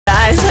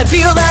I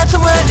feel that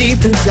somewhere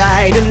deep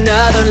inside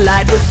another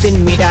light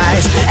within me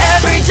dies.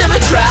 Every time I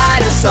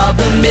try to solve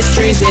the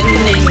mysteries in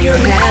your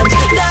hands,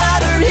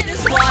 another hit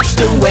is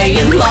washed away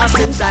and lost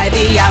inside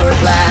the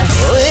hourglass.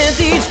 With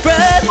each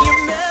breath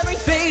your memory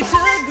fades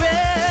to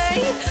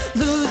gray.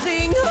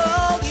 Losing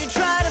hope, you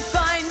try to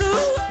find the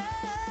way.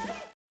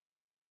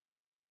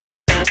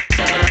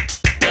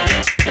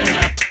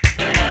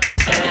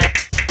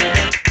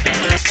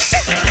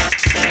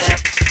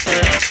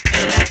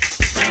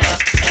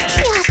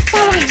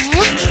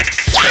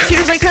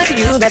 Tears I cried for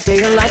you that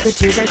day, like the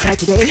tears I cried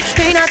today.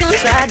 May not feel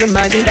sad,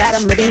 reminds me that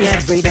I'm living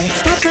every day.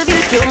 Thoughts of you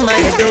to fill my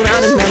head, go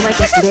round and round like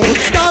yesterday.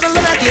 All the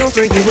love I feel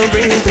for you will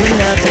bring me through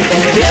another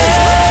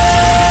day.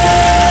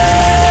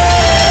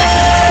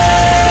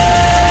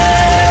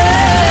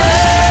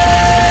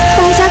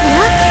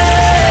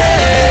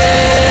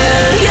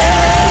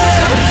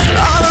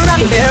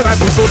 There are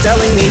people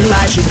telling me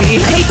I should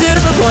be. I hate to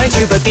disappoint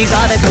you, but these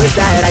are the colors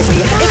that I see.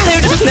 If they're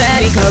just as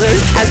many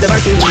colors as there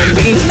are human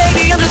beings,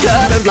 maybe I'm just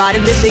colorblind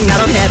and missing out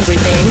on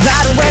everything.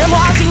 That's where I'm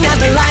walking as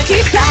the light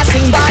keeps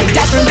passing by.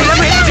 Desperately I'm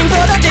reaching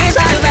for the days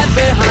I left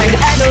behind.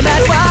 And no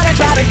matter what I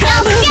try to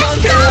count, the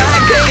months go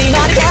like painting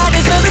on a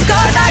canvas of the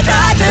scars I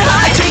tried to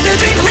hide. Take the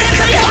dream to live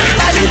for you.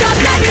 I just got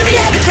back to the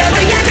edge,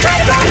 trembling and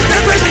trying to find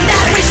the person that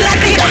I wish that I'd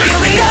be. The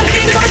feeling of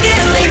things are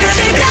getting lingers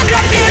in that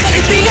drop here, but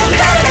it's beyond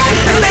better than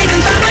the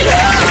reasons on my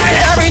heart.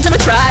 Every time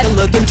I try to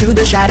look into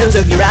the shadows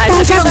of your eyes,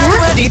 I feel that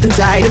somewhere deep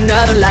inside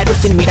another light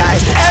within me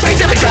dies. Every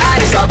time I try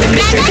to solve the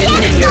mystery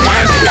hidden in your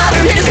mind,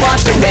 another hit is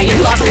washed away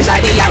and lost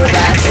inside the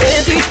hourglass.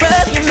 With each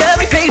breath your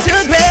memory fades to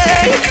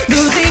gray.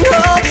 Losing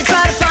hope, you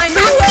try to find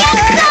the way.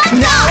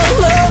 Now I'm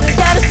alone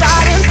again, a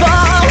silent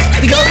fall.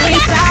 The only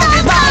sound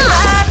is my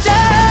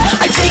laughter.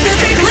 I take a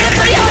big lift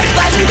for the heart,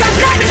 flashing across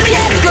the night into the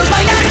head. Close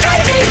my eyes, try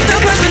to chase the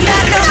person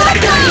that knows that I'm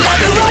done. I'm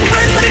the wrong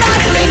person, but it not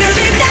lingers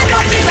in that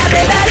dark place. I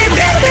pray that it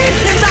never be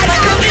inside my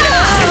computer.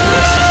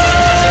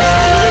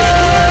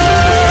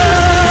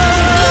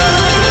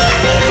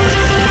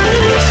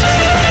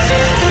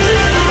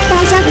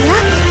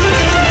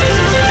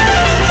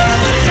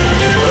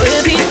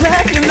 With each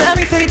breath your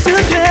memory fades to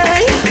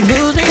gray.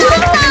 Losing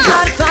hope, you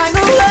try to find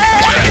a way.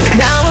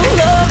 Now I'm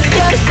alone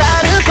again, it's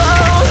time to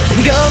fall.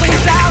 Going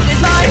south is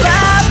my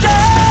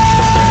laughter.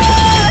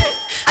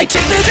 I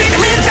take the dream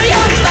and live for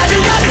you.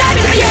 Flashing across night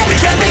into the air,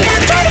 trembling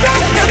and trying to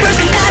run. The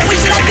person that I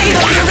wish that I'd be.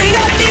 The feeling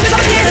of deep is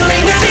all here to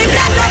linger in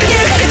that dark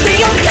year. It's the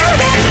only kind of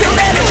man who'll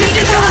never change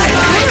inside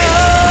my heart.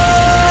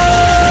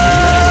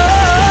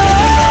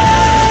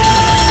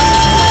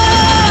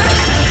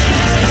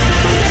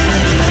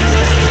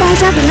 大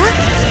丈夫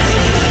よ。